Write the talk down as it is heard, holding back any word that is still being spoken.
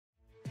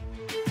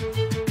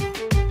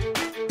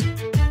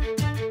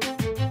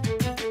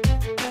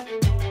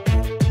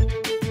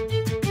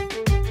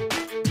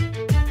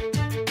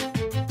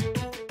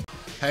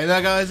Hey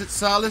there guys, it's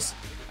Salis,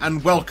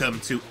 and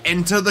welcome to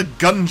Enter the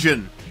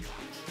Gungeon.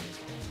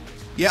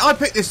 Yeah, I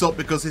picked this up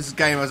because this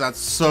game has had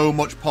so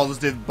much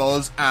positive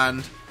buzz,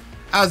 and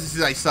as this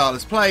is a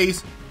Salis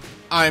Plays,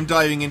 I am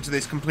diving into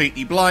this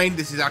completely blind.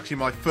 This is actually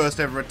my first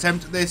ever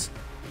attempt at this.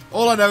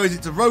 All I know is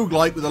it's a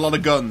roguelike with a lot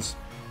of guns.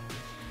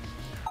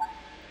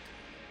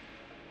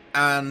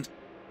 And,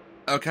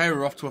 okay,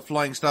 we're off to a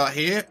flying start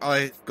here.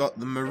 I've got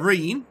the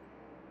Marine,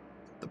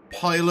 the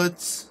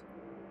Pilot,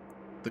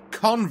 the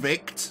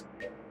Convict,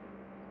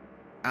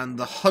 and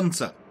the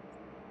Hunter.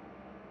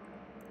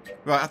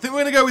 Right, I think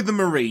we're going to go with the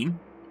Marine,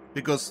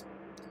 because...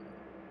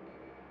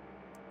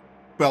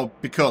 So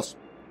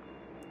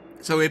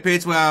we appear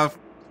to have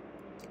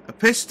a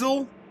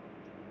pistol,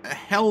 a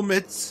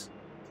helmet,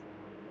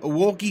 a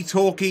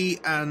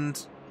walkie-talkie,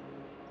 and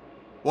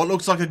what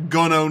looks like a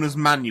gun owner's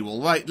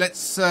manual. Right,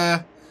 let's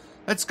go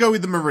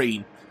with the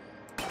Marine.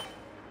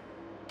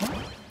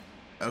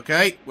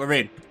 Okay, we're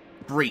in.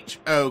 Breach.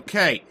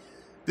 Okay.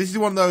 This is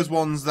one of those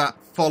ones that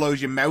follows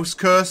your mouse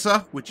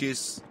cursor, which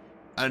is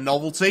a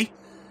novelty.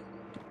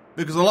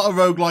 Because a lot of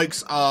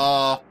roguelikes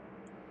are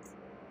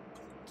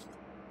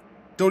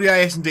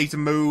WAS and D to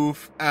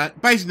move,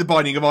 basically the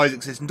Binding of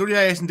Isaac system,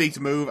 WAS and D to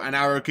move and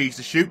arrow keys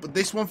to shoot, but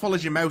this one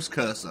follows your mouse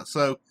cursor,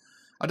 so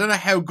I don't know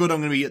how good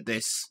I'm going to be at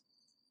this.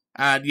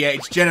 And yeah,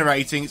 it's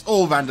generating, it's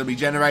all randomly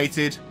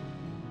generated.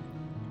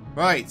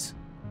 Right.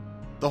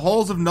 The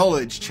Halls of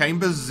Knowledge,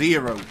 Chamber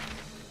 0.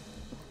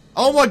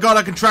 Oh my god,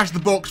 I can trash the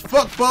books.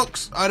 Fuck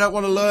books. I don't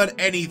want to learn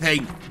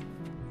anything.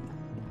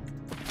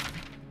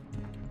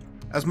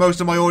 As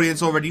most of my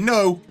audience already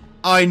know,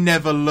 I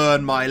never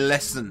learn my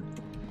lesson.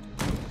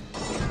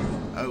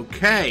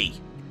 Okay.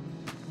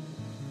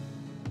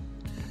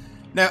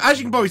 Now, as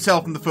you can probably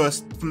tell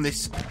from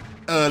this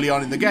early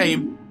on in the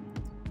game,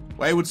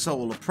 Wayward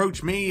Soul will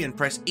approach me and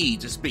press E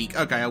to speak.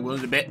 Okay, I will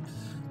in a bit.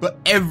 But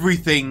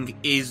everything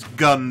is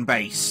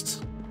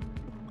gun-based.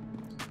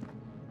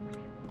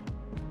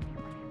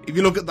 If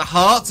you look at the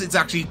hearts, it's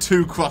actually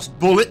 2 crossed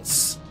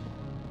bullets.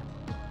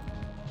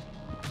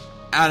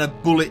 And a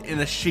bullet in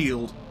a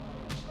shield.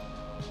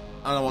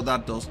 I don't know what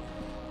that does.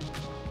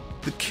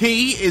 The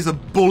key is a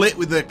bullet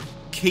with a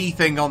key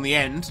thing on the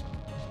end.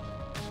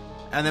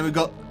 And then we've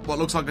got what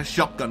looks like a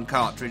shotgun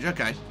cartridge.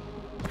 Okay.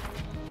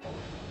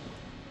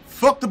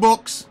 Fuck the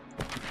books.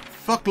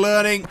 Fuck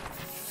learning.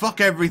 Fuck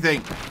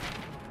everything.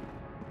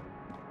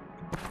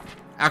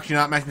 Actually,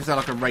 that makes me sound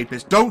like a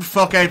rapist. Don't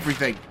fuck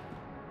everything.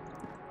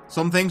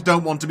 Some things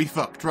don't want to be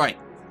fucked. Right.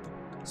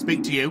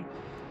 Speak to you.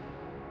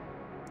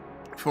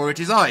 For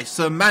it is I,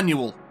 Sir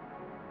Manual.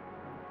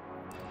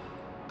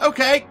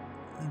 Okay.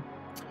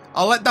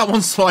 I'll let that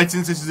one slide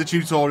since this is a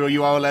tutorial.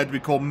 You are allowed to be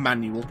called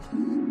Manual.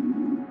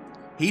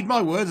 Heed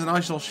my words and I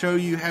shall show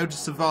you how to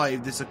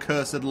survive this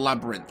accursed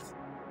labyrinth.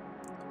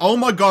 Oh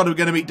my god, we're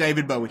going to meet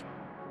David Bowie.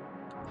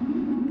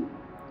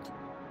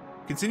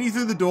 Continue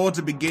through the door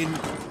to begin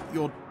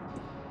your...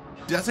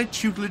 Did I say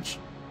tutelage?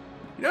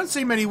 You don't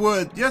see many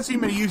words. You don't see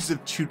many uses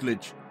of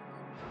tutelage.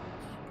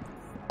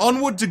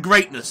 Onward to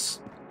greatness.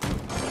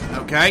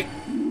 Okay.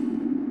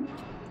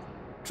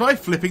 Try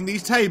flipping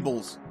these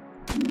tables.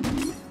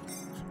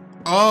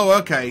 Oh,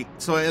 okay.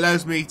 So it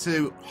allows me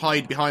to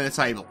hide behind the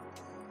table.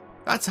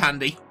 That's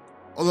handy.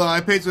 Although I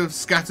appear to have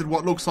scattered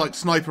what looks like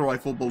sniper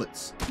rifle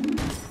bullets.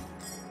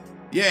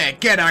 Yeah,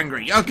 get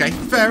angry. Okay,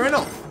 fair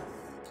enough.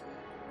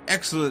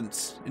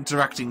 Excellent,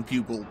 interacting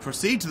pupil.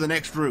 Proceed to the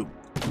next room.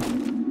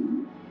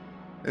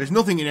 There's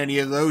nothing in any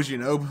of those, you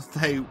know, but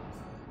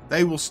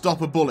they will stop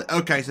a bullet.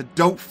 Okay, so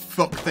don't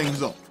fuck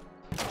things up.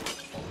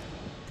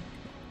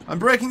 I'm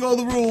breaking all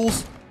the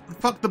rules.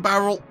 Fuck the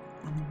barrel.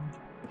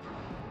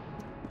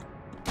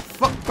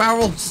 Fuck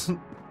barrels.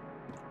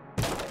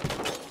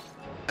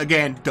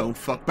 Again, don't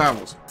fuck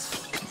barrels.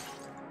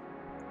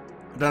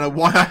 I don't know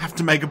why I have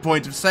to make a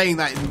point of saying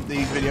that in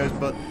these videos,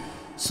 but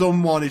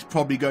someone is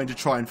probably going to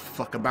try and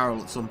fuck a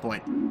barrel at some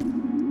point.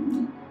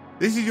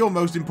 This is your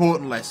most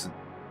important lesson.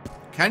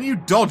 Can you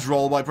dodge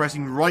roll by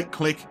pressing right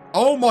click?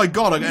 Oh my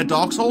god, I get a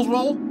Dark Souls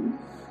roll?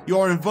 You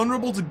are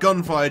invulnerable to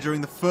gunfire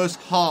during the first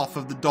half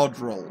of the dodge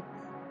roll.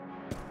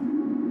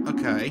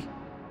 Okay.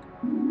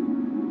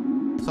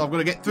 So I've got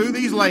to get through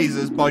these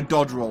lasers by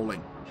dodge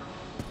rolling.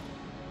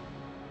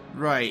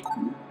 Right.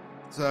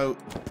 So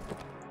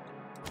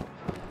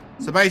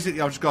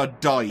basically I've just got to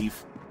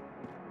dive.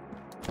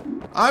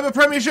 I'm a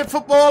Premiership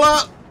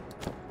footballer!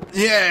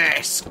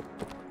 Yes!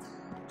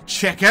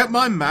 Check out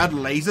my mad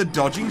laser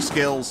dodging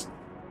skills.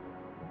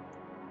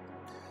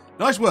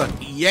 Nice work.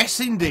 Yes,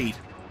 indeed.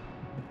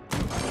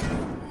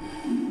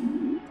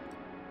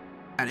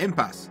 An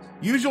impasse.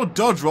 Use your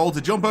dodge roll to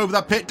jump over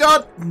that pit.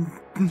 Dodge!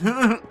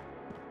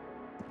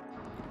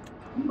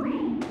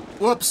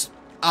 Whoops.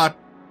 I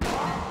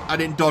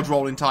didn't dodge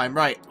roll in time.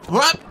 Right.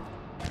 Whoop!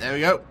 There we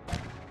go.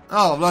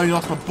 Oh, I've only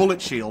lost my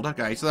bullet shield.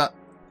 Okay, so that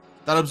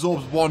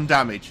absorbs 1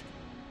 damage.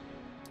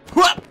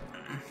 Whoop!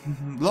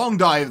 Long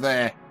dive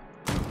there.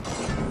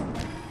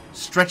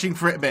 Stretching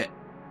for it a bit.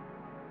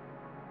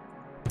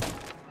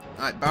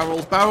 Right,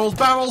 barrels, barrels,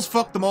 barrels.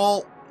 Fuck them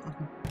all.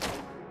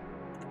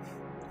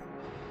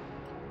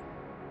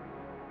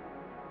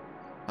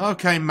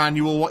 Okay,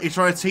 manual, what are you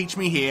trying to teach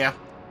me here?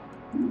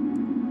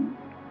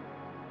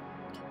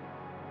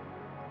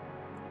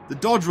 The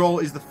dodge roll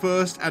is the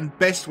first and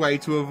best way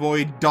to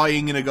avoid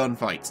dying in a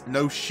gunfight.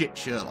 No shit,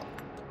 Sherlock.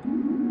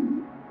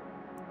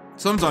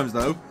 Sometimes,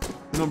 though,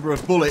 the number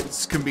of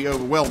bullets can be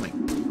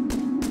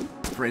overwhelming.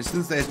 For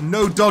instance, there's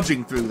no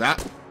dodging through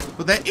that,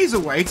 but there is a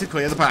way to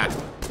clear the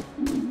path.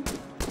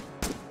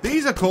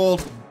 These are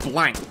called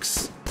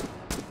blanks.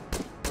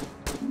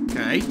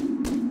 Okay.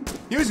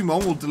 Using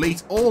one will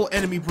delete all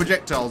enemy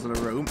projectiles in a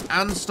room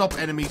and stop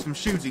enemies from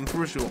shooting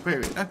for a short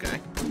period. Okay.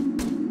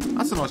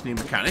 That's a nice new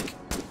mechanic.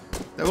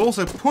 They will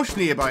also push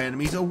nearby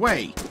enemies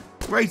away.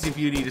 Great if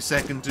you need a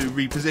second to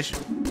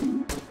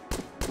reposition.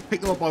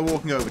 Pick them up by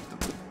walking over to them.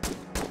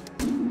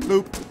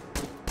 Boop.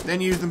 Then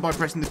use them by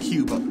pressing the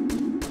Q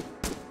button.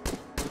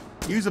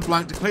 Use a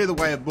blank to clear the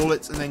way of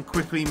bullets and then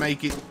quickly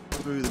make it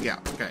through the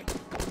gap. Okay.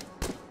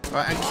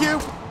 Right, and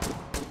Q.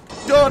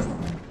 Done.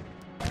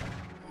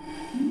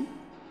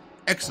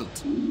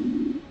 Excellent.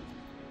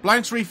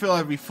 Blanks refill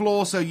every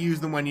floor, so use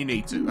them when you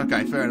need to.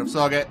 Okay, fair enough. So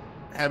I'll get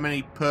how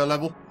many per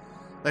level?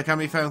 They can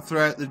be found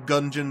throughout the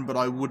Gungeon, but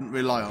I wouldn't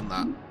rely on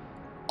that.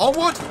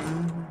 Onward!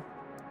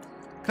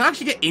 Can I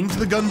actually get into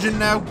the Gungeon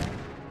now?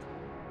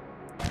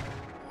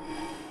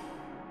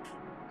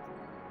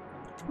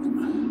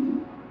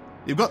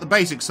 You've got the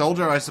basic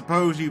soldier. I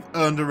suppose you've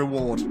earned a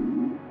reward.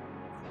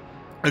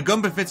 A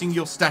gun befitting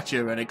your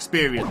stature and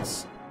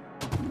experience.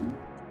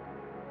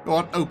 Go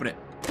on, open it.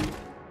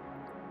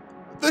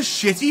 The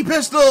shitty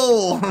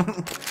pistol!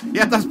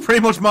 Yeah, that's pretty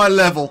much my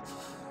level.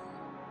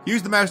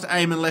 Use the mouse to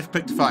aim and left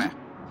click to fire.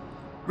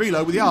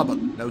 Reload with the R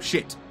button. No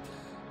shit.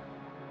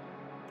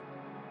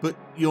 But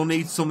you'll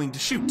need something to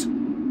shoot.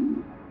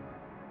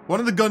 One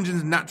of the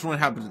Gungeon's natural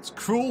inhabitants.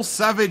 Cruel,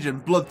 savage,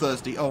 and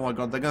bloodthirsty. Oh my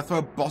god, they're going to throw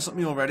a boss at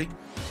me already.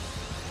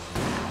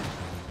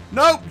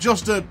 Nope,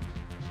 just a...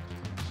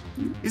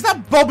 Is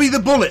that Bobby the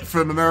Bullet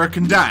from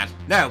American Dad?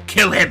 No,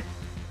 kill him!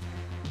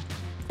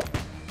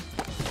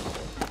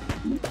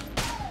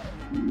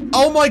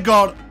 Oh my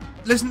god!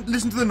 Listen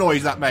to the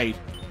noise that made.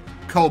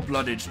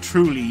 Cold-blooded,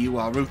 truly you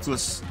are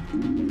ruthless.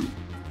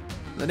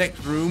 The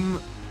next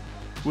room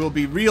will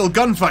be real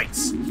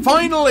gunfights.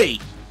 Finally!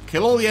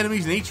 Kill all the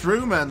enemies in each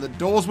room and the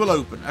doors will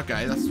open.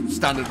 Okay, that's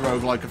standard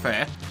roguelike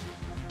affair.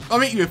 I'll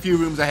meet you a few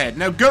rooms ahead.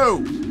 Now go!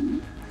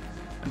 And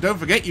don't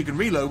forget you can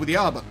reload with the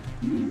R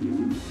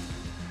button.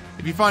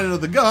 If you find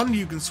another gun,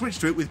 you can switch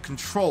to it with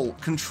control.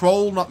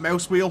 Control, not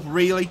mouse wheel,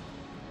 really?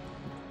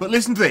 But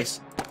listen to this.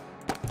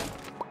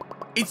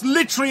 It's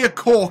literally a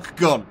cork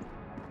gun.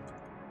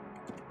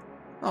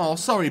 Oh,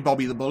 sorry,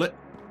 Bobby the Bullet.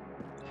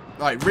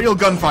 Right, real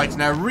gunfights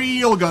now.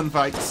 Real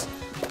gunfights.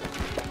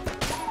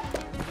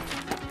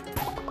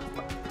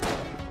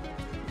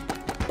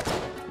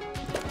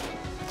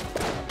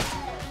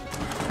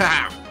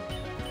 Ha!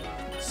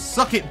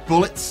 Suck it,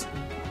 bullets.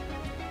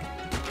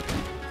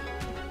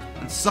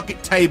 And suck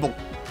it, table.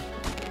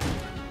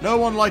 No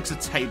one likes a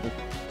table.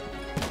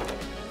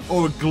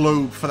 Or a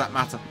globe, for that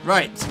matter.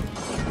 Right.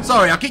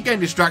 Sorry, I keep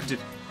getting distracted.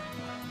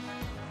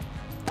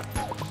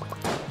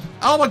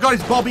 Oh my god,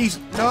 it's Bobby's.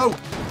 No.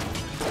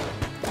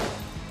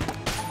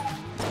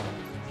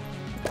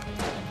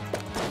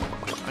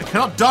 I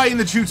cannot die in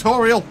the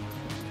tutorial.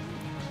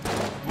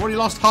 I've already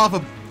lost half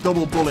a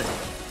double bullet.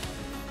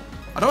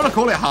 I don't want to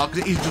call it half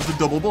because it is just a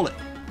double bullet.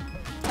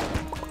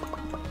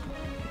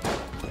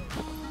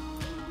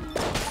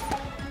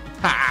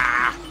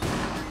 Ha!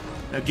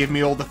 Now give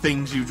me all the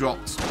things you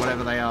dropped,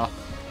 whatever they are.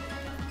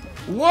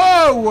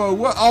 Whoa, whoa,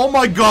 whoa. Oh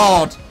my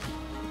god.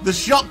 The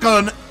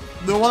shotgun.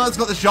 The one that's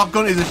got the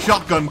shotgun is a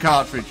shotgun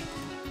cartridge.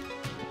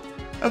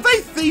 Have they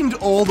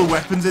themed all the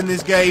weapons in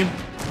this game?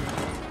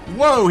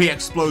 Whoa, he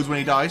explodes when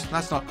he dies.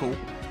 That's not cool.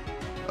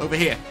 Over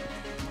here.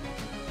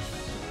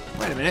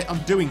 Wait a minute, I'm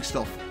doing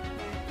stuff.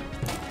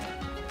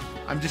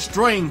 I'm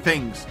destroying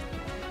things.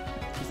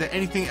 Is there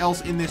anything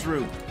else in this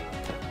room?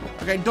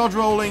 Okay, dodge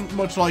rolling,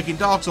 much like in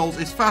Dark Souls,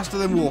 is faster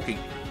than walking.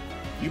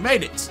 You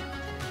made it.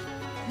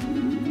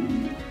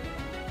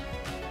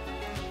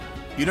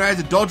 You know how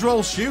to dodge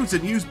roll, shoot,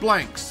 and use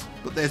blanks.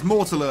 But there's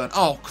more to learn.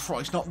 Oh,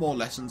 Christ, not more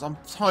lessons. I'm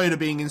tired of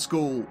being in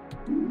school.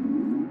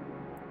 You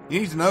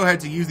need to know how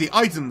to use the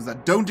items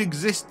that don't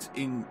exist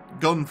in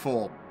gun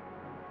form.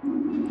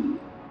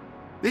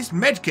 This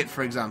medkit,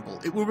 for example,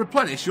 it will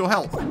replenish your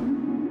health.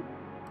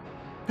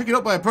 Pick it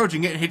up by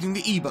approaching it and hitting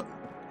the E button.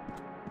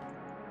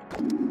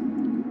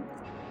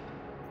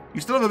 You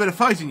still have a bit of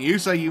fight in you,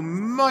 so you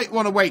might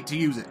want to wait to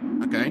use it.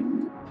 Okay.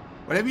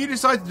 Whatever you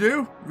decide to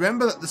do,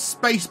 remember that the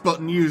space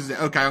button uses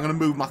it. Okay, I'm going to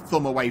move my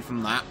thumb away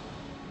from that.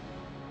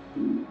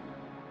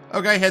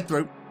 Okay, head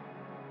through.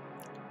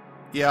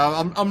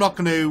 Yeah, I'm not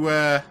going to.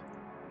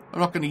 I'm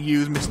not going to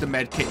use Mr.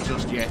 Medkit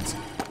just yet.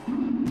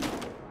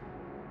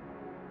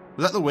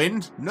 Was that the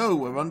wind? No,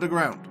 we're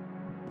underground.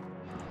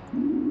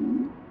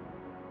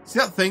 See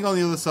that thing on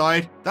the other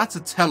side? That's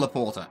a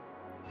teleporter.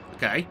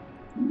 Okay.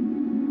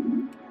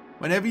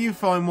 Whenever you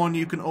find one,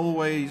 you can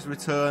always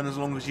return as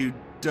long as you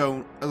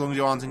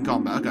aren't in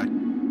combat. Okay.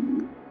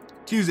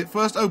 To use it,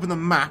 first open the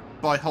map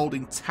by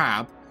holding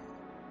tab.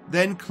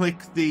 Then click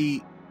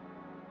the...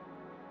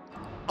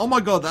 Oh my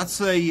god,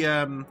 that's a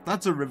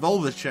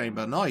revolver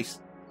chamber. Nice.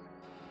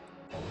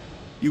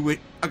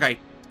 Okay.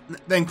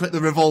 Then click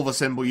the revolver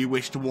symbol you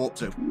wish to warp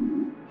to.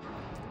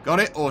 Got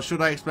it? Or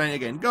should I explain it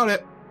again? Got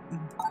it.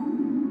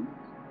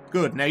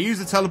 Good. Now use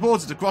the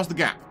teleporter to cross the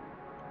gap.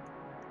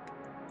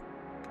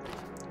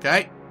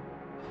 Okay.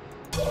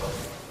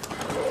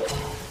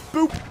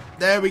 Boop.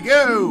 There we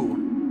go.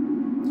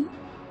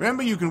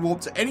 Remember, you can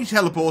warp to any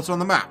teleporter on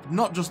the map,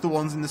 not just the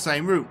ones in the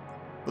same room.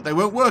 But they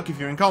won't work if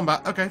you're in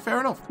combat. Okay, fair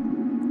enough.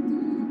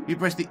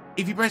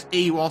 If you press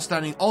E while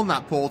standing on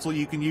that portal,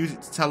 you can use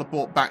it to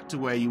teleport back to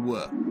where you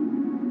were.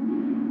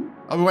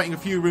 I'll be waiting a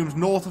few rooms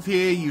north of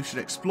here. You should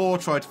explore,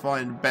 try to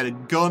find a better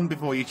gun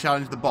before you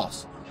challenge the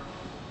boss.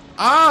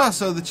 Ah,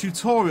 so the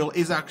tutorial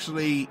is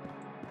actually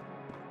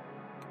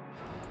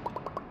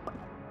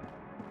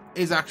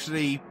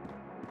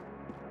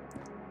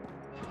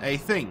a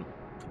thing.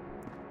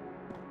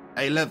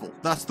 A level.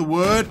 That's the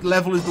word.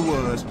 Level is the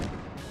word.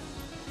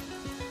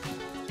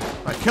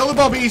 Right, kill the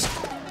bobbies.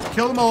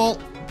 Kill them all.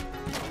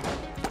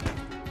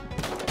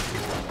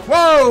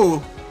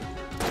 Whoa!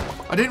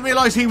 I didn't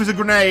realise he was a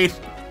grenade.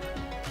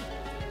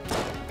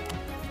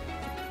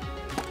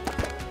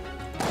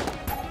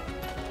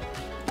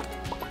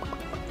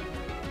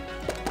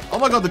 Oh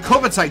my god, the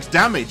cover takes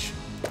damage.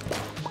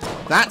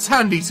 That's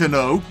handy to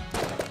know.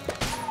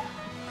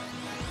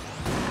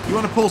 You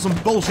want to pull some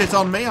bullshit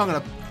on me? I'm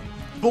going to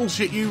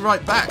bullshit you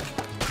right back.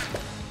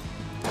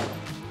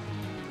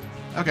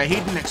 Okay, he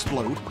didn't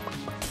explode.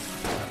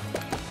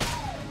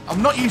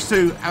 I'm not used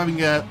to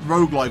having a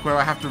roguelike where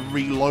I have to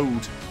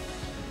reload.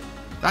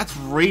 That's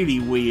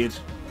really weird.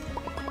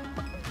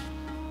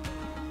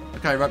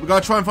 Okay, right, we've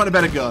got to try and find a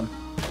better gun.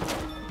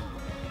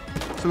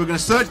 So we're going to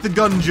search the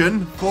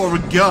Gungeon for a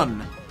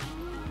gun.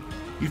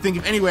 You think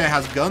if anywhere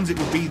has guns, it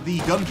would be the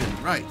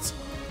Gungeon. Right.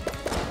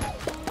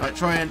 Right,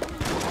 try and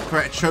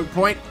create a choke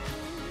point.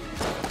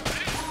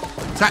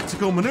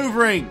 Tactical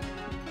maneuvering.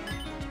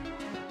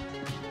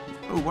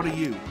 Oh, what are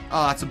you?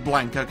 Oh, that's a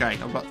blank. Okay,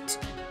 I've got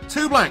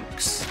 2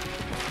 blanks.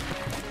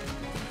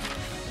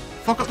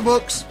 Fuck up the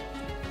books.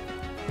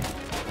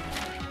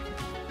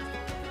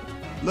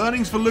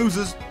 Learning's for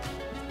losers.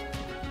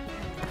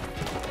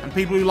 And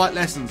people who like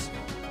lessons.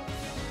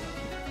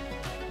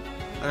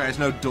 Okay, there's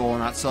no door on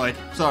that side.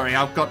 Sorry,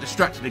 I've got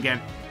distracted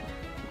again.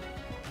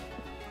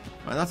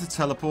 Right, that's a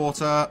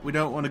teleporter. We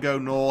don't want to go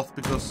north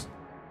because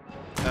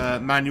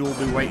Manuel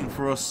will be waiting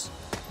for us.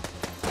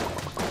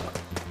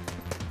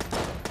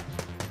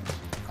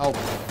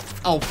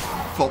 Oh,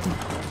 fuck.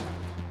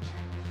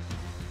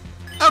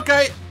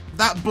 Okay,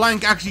 that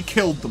blank actually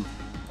killed them.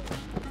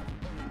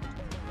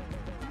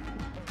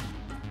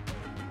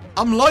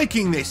 I'm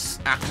liking this,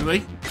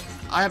 actually.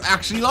 I am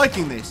actually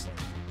liking this.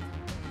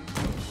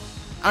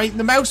 I mean,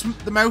 the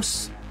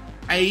mouse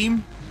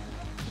aim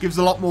gives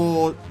a lot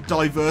more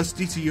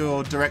diversity to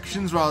your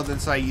directions rather than,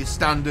 say, your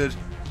standard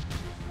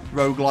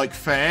roguelike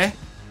fare.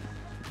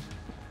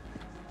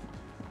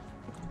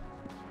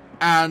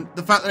 And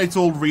the fact that it's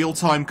all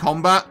real-time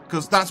combat,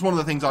 because that's one of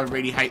the things I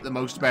really hate the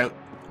most about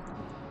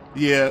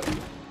the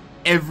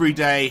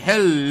everyday,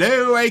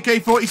 hello,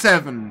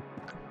 AK-47.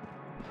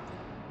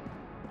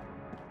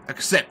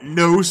 Accept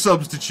no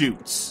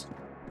substitutes.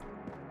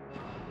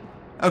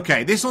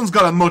 Okay, this one's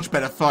got a much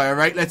better fire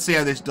rate. Let's see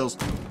how this does.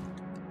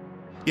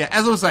 Yeah,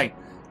 as I was saying,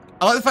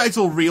 I like the fact it's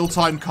all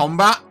real-time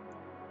combat.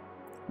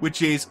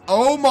 Which is,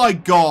 oh my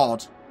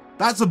god,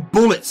 that's a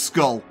bullet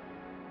skull.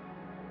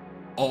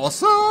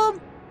 Awesome.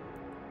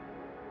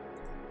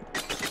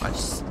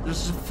 Let's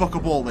just fuck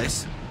up all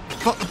this.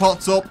 Fuck the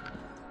pots up.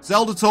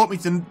 Zelda taught me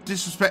to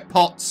disrespect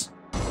pots.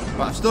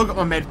 But I've still got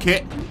my med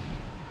kit.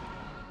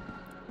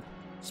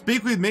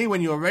 Speak with me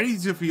when you're ready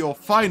for your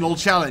final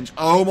challenge.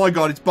 Oh my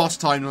god, it's boss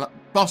time.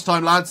 Boss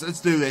time, lads.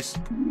 Let's do this.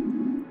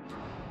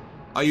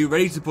 Are you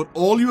ready to put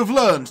all you have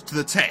learned to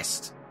the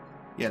test?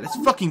 Yeah, let's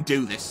fucking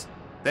do this.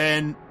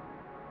 Then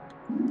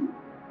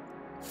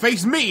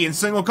face me in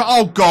single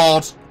oh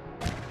god.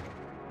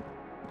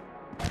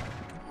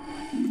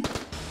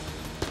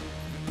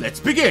 Let's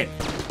begin.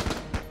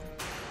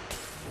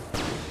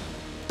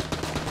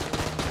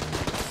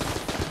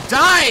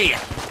 Die!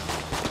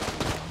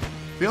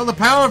 Feel the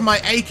power of my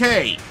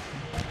AK.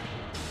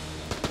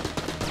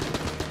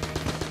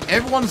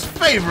 Everyone's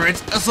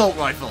favorite assault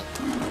rifle.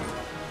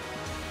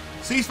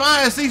 Cease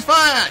fire! Cease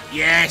fire!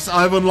 Yes,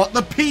 I've unlocked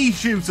the pea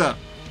shooter.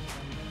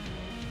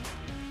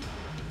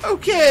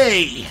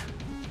 Okay.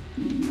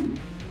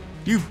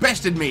 You've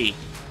bested me.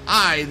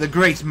 I, the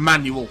great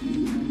Manuel.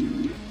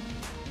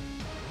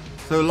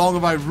 So long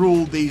have I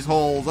ruled these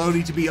halls,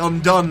 only to be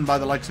undone by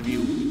the likes of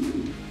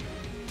you.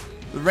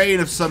 The reign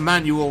of Sir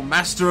Manuel,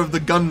 master of the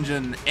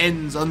Gungeon,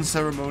 ends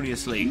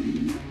unceremoniously.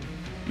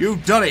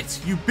 You've done it.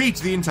 You beat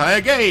the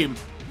entire game.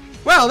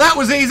 Well, that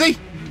was easy.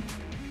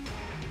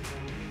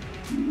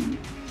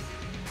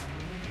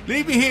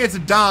 Leave me here to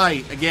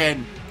die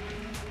again.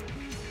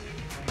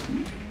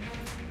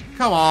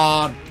 Come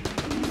on.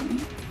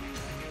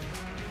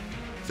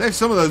 Save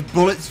some of those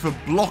bullets for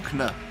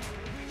Blockner.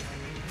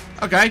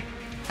 Okay.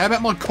 How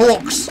about my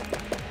corks?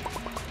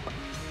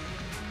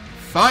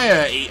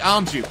 Fire,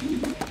 aren't you?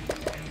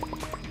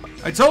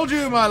 I told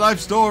you my life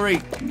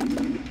story.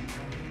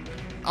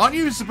 Aren't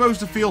you supposed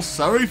to feel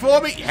sorry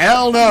for me?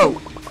 Hell no!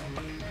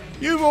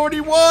 You've already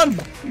won!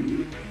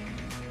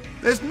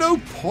 There's no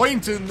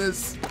point in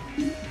this.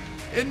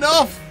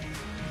 Enough!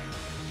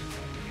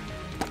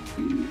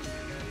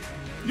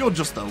 You're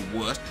just the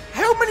worst.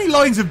 How many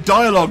lines of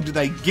dialogue do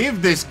they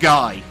give this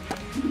guy?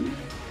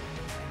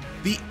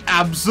 The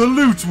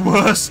absolute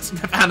worst.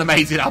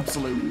 Animated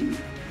absolute.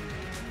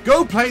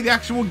 Go play the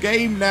actual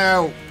game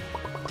now.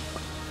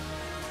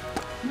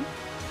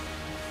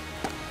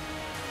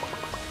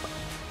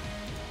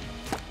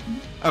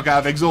 Okay,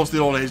 I've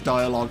exhausted all of his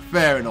dialogue.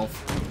 Fair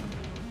enough.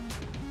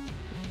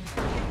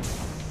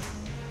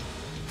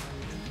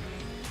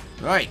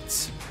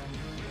 Right.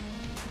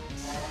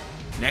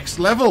 Next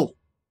level.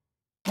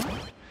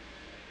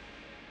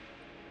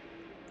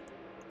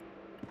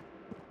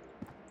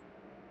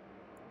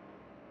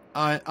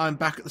 I'm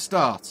back at the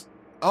start.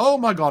 Oh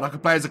my god, I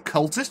could play as a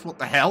cultist? What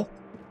the hell?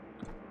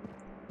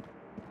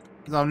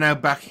 Because I'm now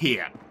back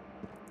here.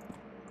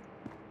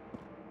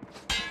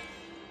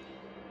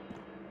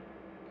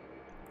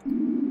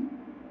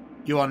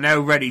 You are now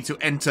ready to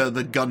enter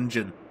the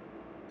Gungeon.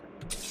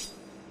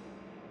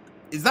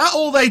 Is that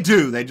all they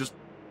do? They just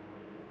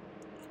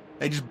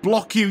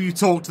block you, you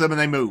talk to them, and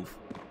they move.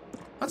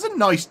 That's a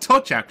nice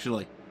touch,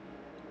 actually.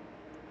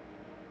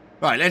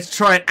 Right, let's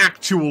try an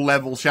actual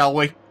level, shall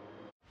we?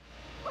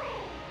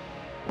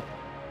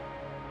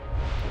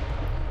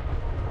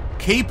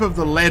 Keep of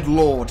the Lead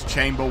Lord,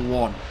 Chamber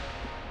 1.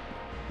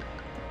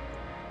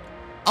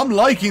 I'm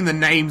liking the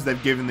names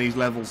they've given these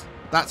levels.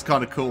 That's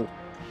kind of cool.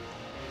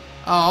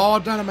 Oh, I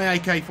don't have my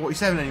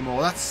AK-47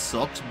 anymore. That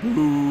sucks.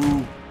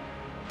 Boo.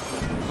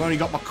 I've only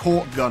got my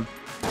cork gun.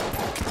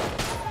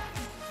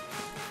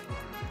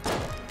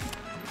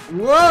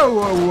 Whoa,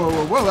 whoa, whoa,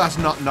 whoa, whoa. That's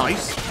not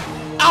nice.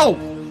 Ow!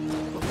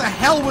 What the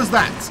hell was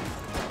that?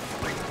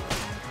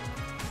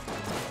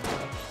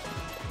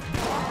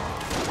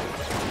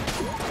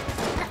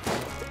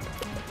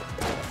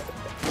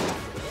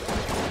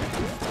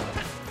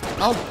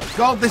 Oh,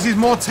 God, this is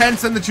more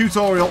tense than the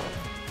tutorial.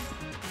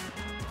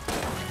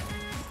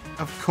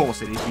 Of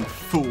course it is, you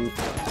fool.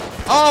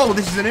 Oh,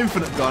 this is an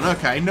infinite gun.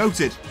 Okay,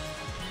 noted.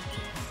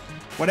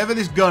 Whatever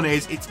this gun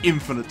is, it's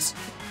infinite.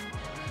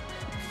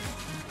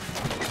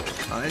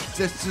 Let's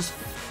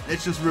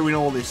just ruin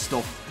all this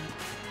stuff.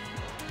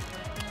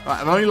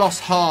 Right, I've only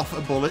lost half a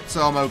bullet,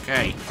 so I'm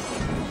okay.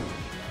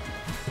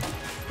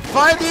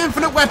 Fire the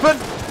infinite weapon!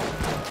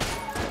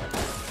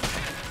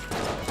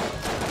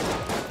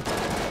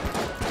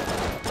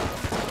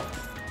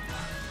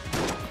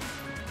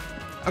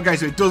 Okay,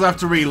 so it does have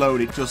to reload.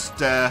 It just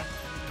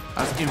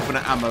has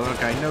infinite ammo.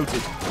 Okay,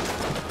 noted.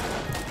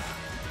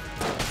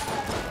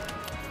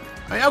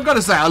 I mean, I've got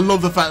to say, I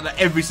love the fact that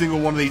every single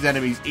one of these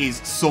enemies is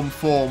some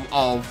form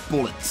of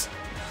bullets.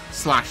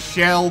 Slash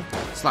shell,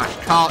 slash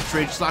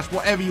cartridge, slash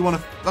whatever you want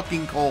to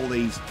fucking call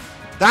these.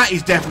 That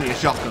is definitely a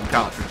shotgun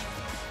cartridge.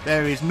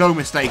 There is no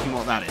mistaking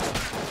what that is.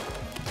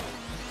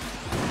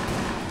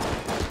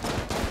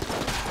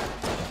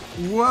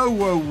 Whoa,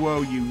 whoa,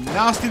 whoa, you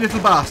nasty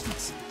little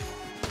bastards.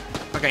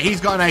 Okay,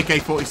 he's got an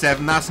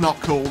AK-47. That's not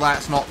cool.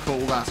 That's not cool.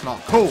 That's not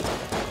cool.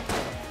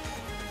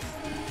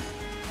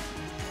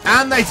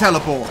 And they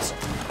teleport.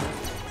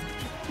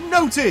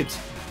 Noted.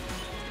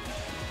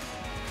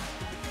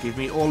 Give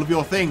me all of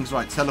your things.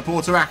 Right,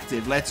 teleporter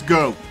active. Let's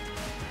go.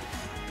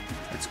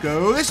 Let's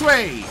go this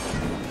way.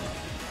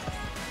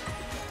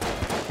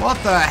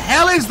 What the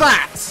hell is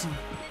that?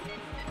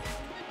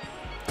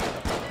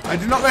 I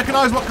do not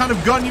recognize what kind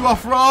of gun you are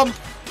from.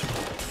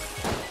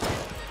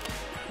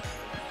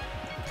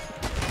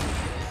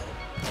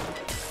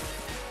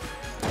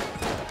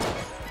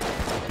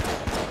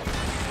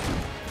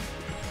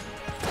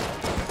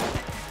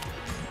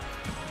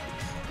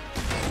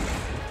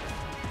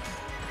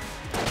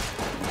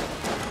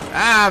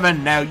 Ah,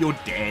 and now you're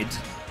dead.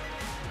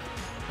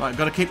 Right, I've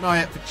got to keep my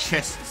eye out for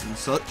chests and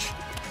such.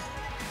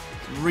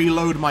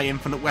 Reload my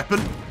infinite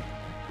weapon.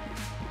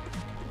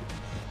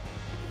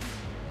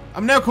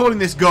 I'm now calling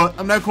this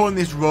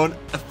run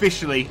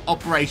officially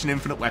Operation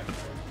Infinite Weapon.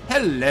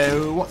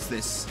 Hello, what's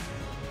this?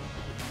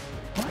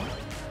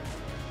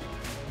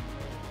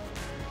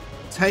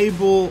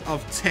 Table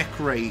of Tech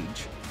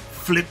Rage.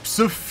 Flips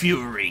of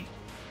Fury.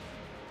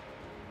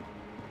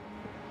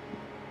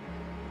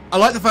 I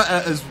like the fact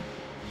that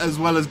as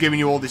well as giving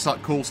you all this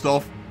like cool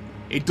stuff,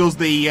 it does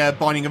the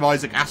Binding of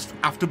Isaac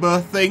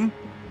Afterbirth thing,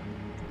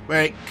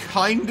 where it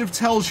kind of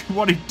tells you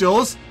what it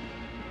does,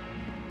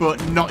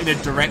 but not in a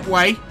direct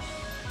way.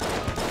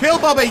 Kill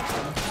Bobby!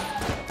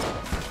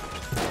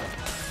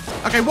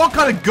 Okay, what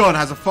kind of gun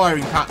has a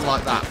firing pattern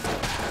like that?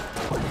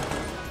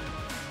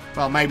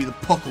 Well, maybe the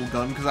puckle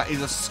gun, because that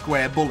is a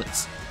square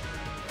bullet.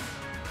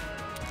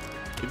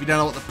 If you don't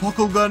know what the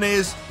puckle gun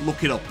is,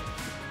 look it up.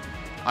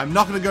 I'm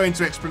not going to go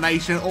into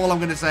explanation. All I'm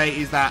going to say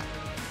is that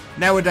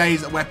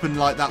nowadays a weapon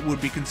like that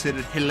would be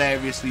considered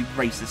hilariously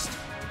racist.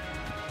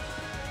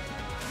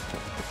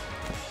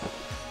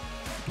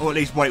 Or at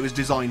least what it was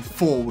designed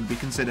for would be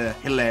considered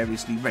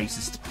hilariously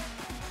racist.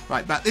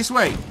 Right, back this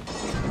way.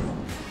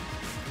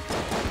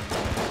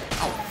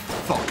 Oh,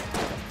 fuck.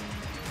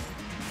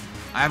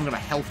 I haven't got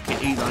a health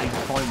kit either, I need to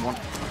find one.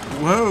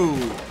 Whoa!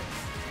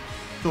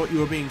 Thought you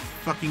were being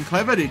fucking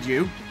clever, did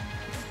you?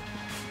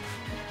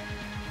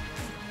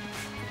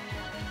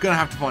 Gonna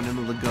have to find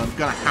another gun.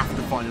 Gonna have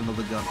to find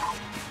another gun.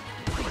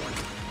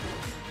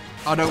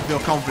 I don't feel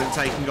confident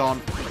taking on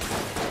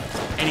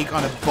any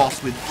kind of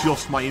boss with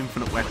just my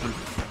infinite weapon.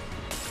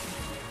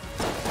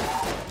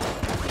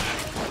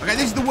 Okay,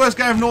 this is the worst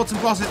game of Naughts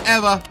and bosses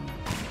ever.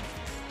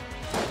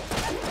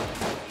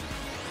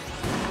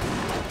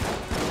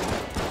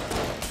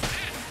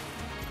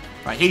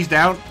 Right, he's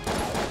down.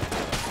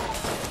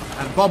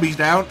 And Bobby's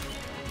down.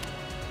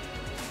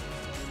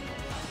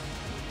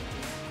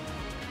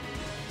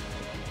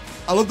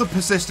 I love the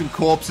persistent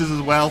corpses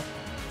as well.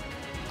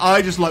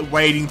 I just like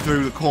wading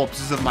through the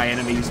corpses of my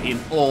enemies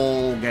in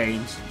all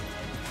games.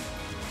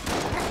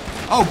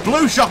 Oh,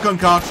 blue shotgun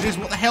cartridges.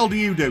 What the hell do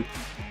you do?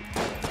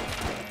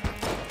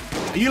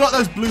 Are you like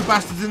those blue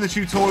bastards in the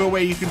tutorial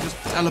where you can just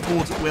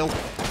teleport at will?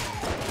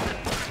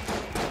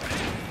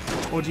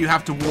 Or do you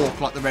have to walk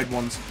like the red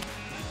ones?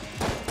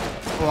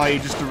 Or are you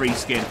just a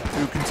reskin?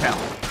 Who can tell?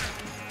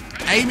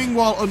 Aiming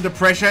while under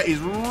pressure is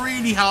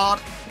really hard.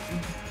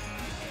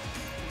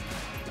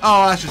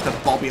 Oh, that's just a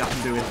Bobby I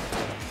can do it.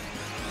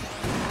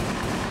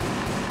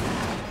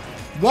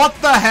 What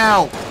the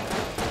hell?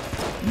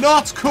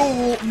 Not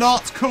cool,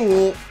 not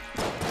cool.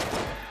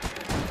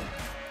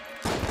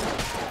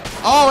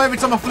 Oh, every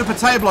time I flip a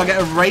table I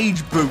get a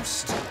rage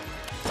boost.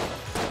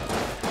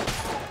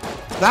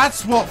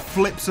 That's what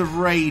flips of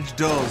rage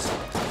does.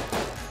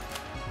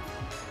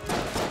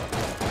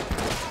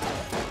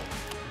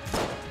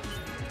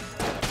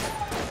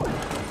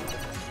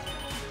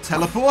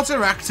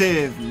 Teleporter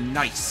active.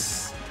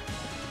 Nice.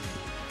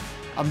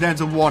 I'm down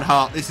to 1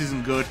 heart. This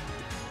isn't good.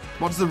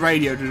 What does the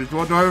radio do? Do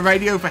I have a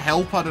radio for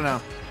help? I don't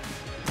know.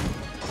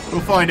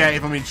 We'll find out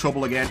if I'm in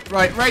trouble again.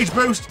 Right, rage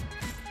boost.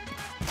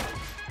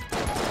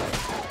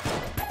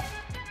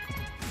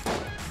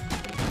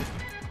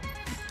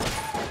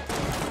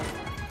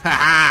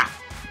 Haha!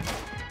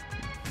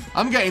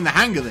 I'm getting the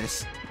hang of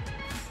this.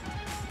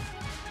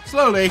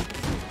 Slowly.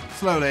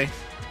 Slowly.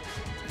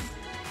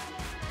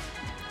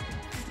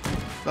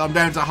 But I'm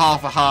down to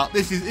half a heart.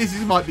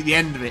 This might be the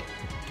end of it.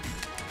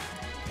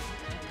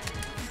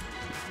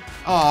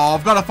 Oh,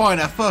 I've got to find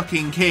a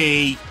fucking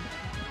key.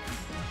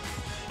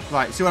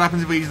 Right, see what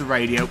happens if we use the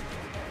radio.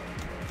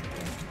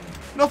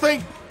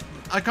 Nothing.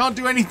 I can't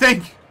do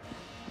anything.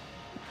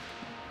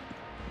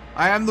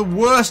 I am the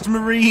worst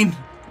Marine.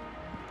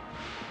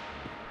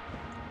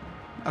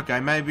 Okay,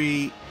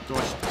 maybe...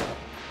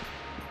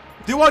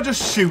 Do I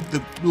just shoot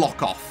the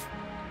lock off?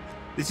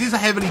 This is a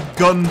heavily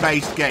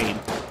gun-based game.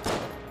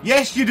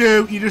 Yes, you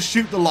do. You just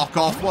shoot the lock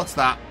off. What's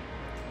that?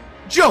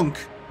 Junk.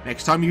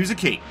 Next time, use a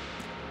key.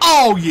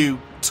 Oh, you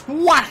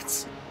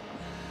twat!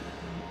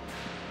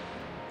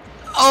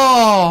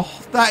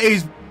 Oh, that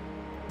is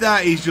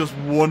just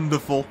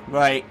wonderful.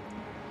 Right.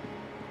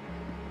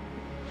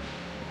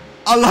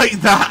 I like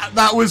that.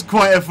 That was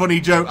quite a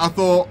funny joke. I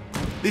thought,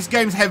 this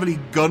game's heavily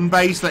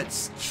gun-based.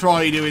 Let's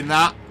try doing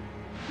that.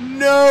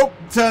 Nope.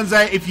 Turns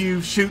out if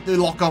you shoot the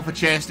lock off a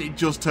chest, it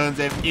just turns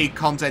its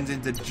content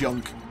into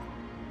junk.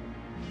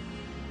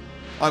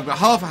 I've got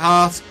half a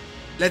heart.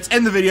 Let's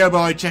end the video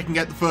by checking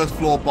out the first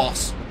floor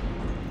boss.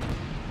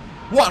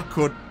 What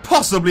could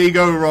possibly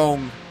go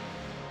wrong?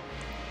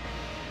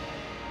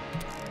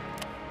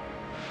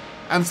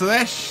 Answer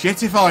there,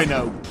 shit if I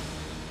know.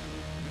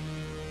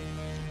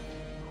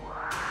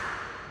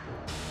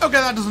 Okay,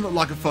 that doesn't look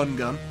like a fun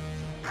gun.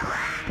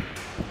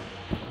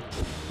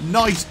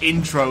 Nice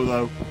intro,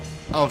 though.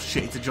 Oh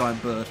shit, it's a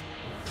giant bird.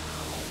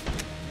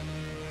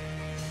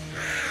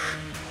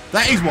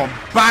 That is one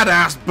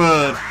badass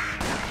bird.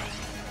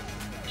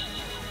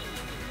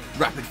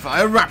 Rapid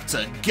fire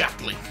raptor,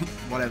 Gatling.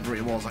 Whatever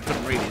it was, I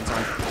couldn't read it in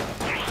time.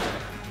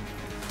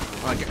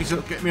 Alright,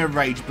 get me a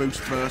rage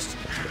boost first.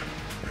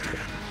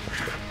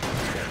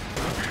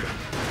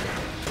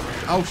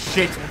 Oh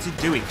shit, what's it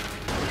doing?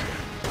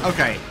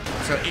 Okay,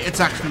 so it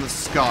attacks from the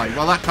sky.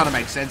 Well, that kind of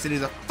makes sense. It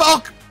is a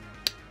fucking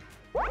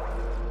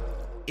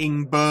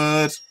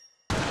bird.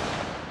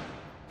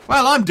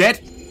 Well, I'm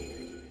dead.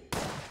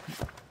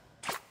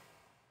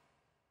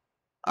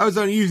 I was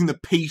only using the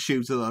pea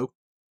shooter, though.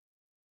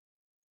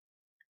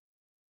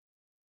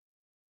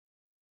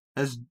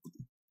 As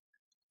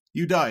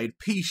you died,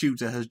 pea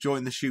shooter has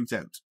joined the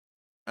shootout.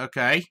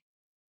 Okay.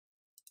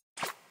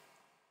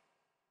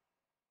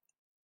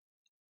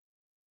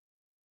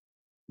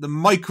 The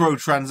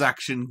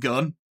microtransaction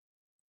gun.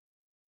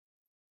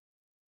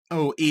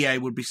 Oh, EA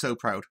would be so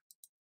proud.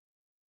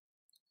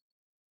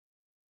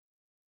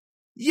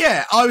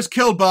 Yeah, I was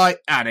killed by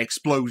an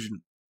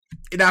explosion.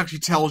 It actually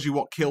tells you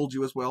what killed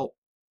you as well.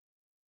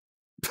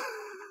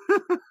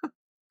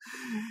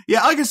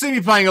 Yeah, I can see me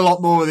playing a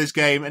lot more of this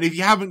game, and if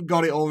you haven't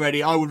got it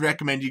already, I would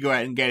recommend you go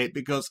out and get it,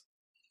 because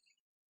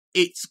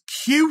it's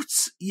cute,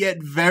 yet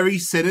very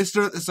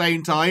sinister at the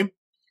same time.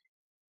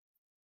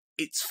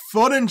 It's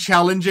fun and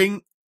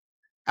challenging,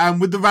 and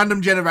with the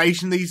random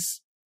generation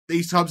these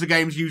types of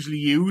games usually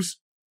use,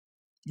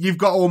 you've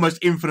got almost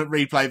infinite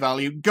replay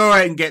value. Go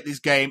ahead and get this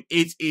game.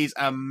 It is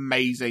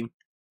amazing.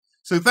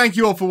 So thank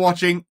you all for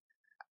watching,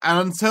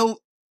 and until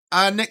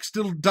our next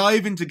little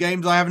dive into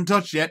games I haven't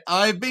touched yet,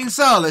 I've been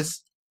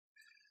Salis.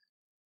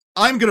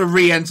 I'm going to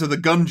re-enter the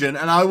Gungeon,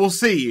 and I will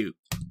see you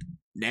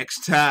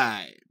next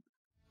time.